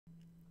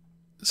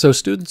So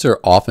students are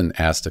often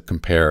asked to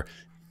compare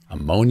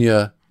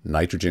ammonia,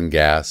 nitrogen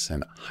gas,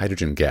 and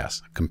hydrogen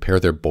gas, compare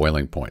their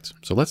boiling points.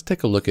 So let's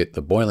take a look at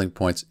the boiling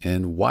points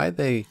and why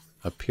they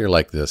appear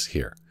like this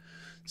here.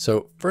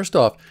 So first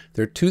off,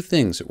 there are two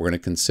things that we're going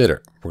to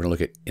consider. We're going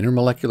to look at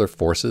intermolecular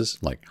forces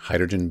like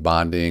hydrogen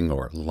bonding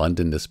or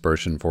London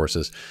dispersion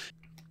forces,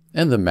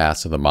 and the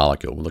mass of the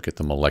molecule. We'll look at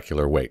the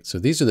molecular weight. So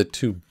these are the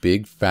two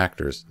big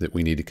factors that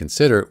we need to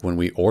consider when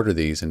we order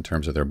these in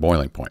terms of their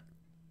boiling point.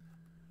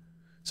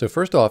 So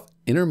first off,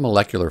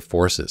 intermolecular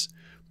forces.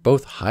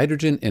 Both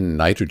hydrogen and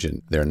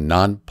nitrogen, they're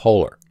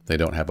nonpolar. They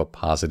don't have a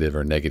positive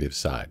or negative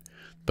side.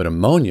 But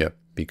ammonia,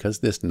 because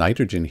this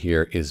nitrogen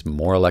here is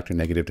more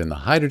electronegative than the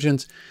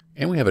hydrogens,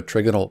 and we have a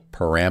trigonal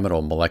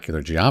pyramidal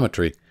molecular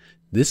geometry,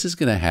 this is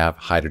going to have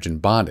hydrogen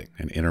bonding,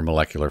 an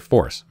intermolecular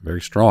force,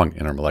 very strong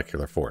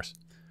intermolecular force.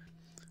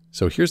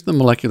 So here's the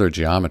molecular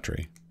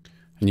geometry.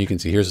 And you can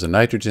see here's the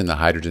nitrogen, the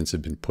hydrogens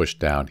have been pushed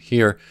down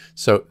here.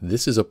 So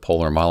this is a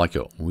polar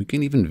molecule. We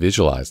can even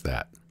visualize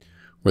that,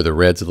 where the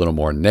red's a little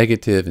more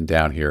negative and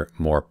down here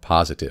more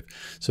positive.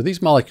 So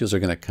these molecules are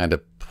going to kind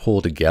of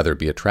pull together,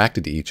 be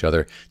attracted to each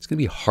other. It's going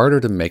to be harder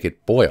to make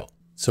it boil.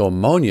 So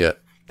ammonia,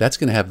 that's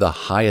going to have the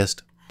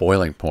highest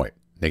boiling point,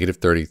 negative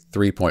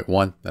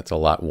 33.1. That's a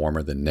lot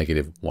warmer than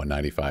negative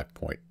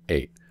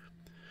 195.8.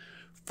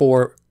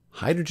 For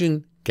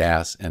hydrogen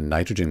gas and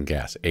nitrogen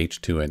gas,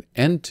 H2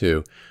 and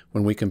N2,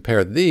 when we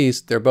compare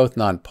these, they're both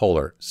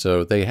nonpolar.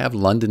 So they have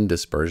London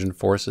dispersion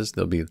forces.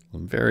 They'll be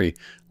very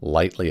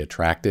lightly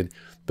attracted,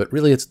 but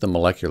really it's the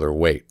molecular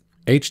weight.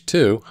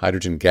 H2,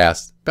 hydrogen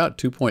gas, about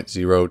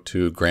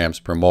 2.02 grams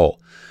per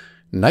mole.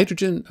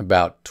 Nitrogen,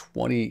 about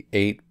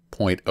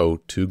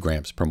 28.02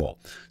 grams per mole.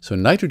 So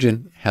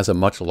nitrogen has a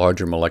much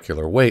larger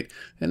molecular weight,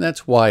 and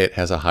that's why it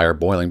has a higher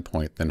boiling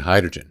point than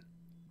hydrogen.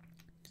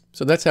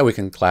 So that's how we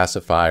can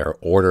classify or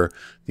order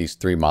these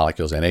three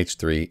molecules,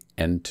 NH3,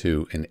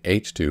 N2, and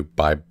H2,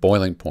 by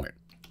boiling point.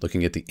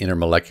 Looking at the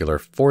intermolecular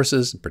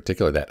forces, in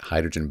particular that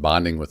hydrogen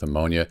bonding with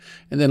ammonia,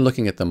 and then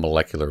looking at the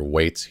molecular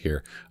weights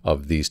here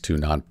of these two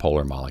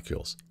nonpolar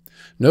molecules.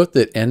 Note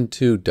that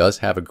N2 does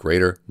have a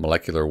greater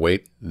molecular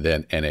weight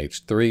than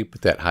NH3,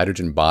 but that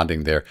hydrogen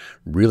bonding there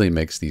really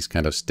makes these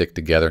kind of stick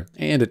together,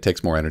 and it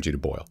takes more energy to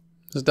boil.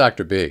 This is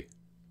Dr. B.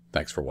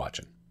 Thanks for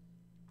watching.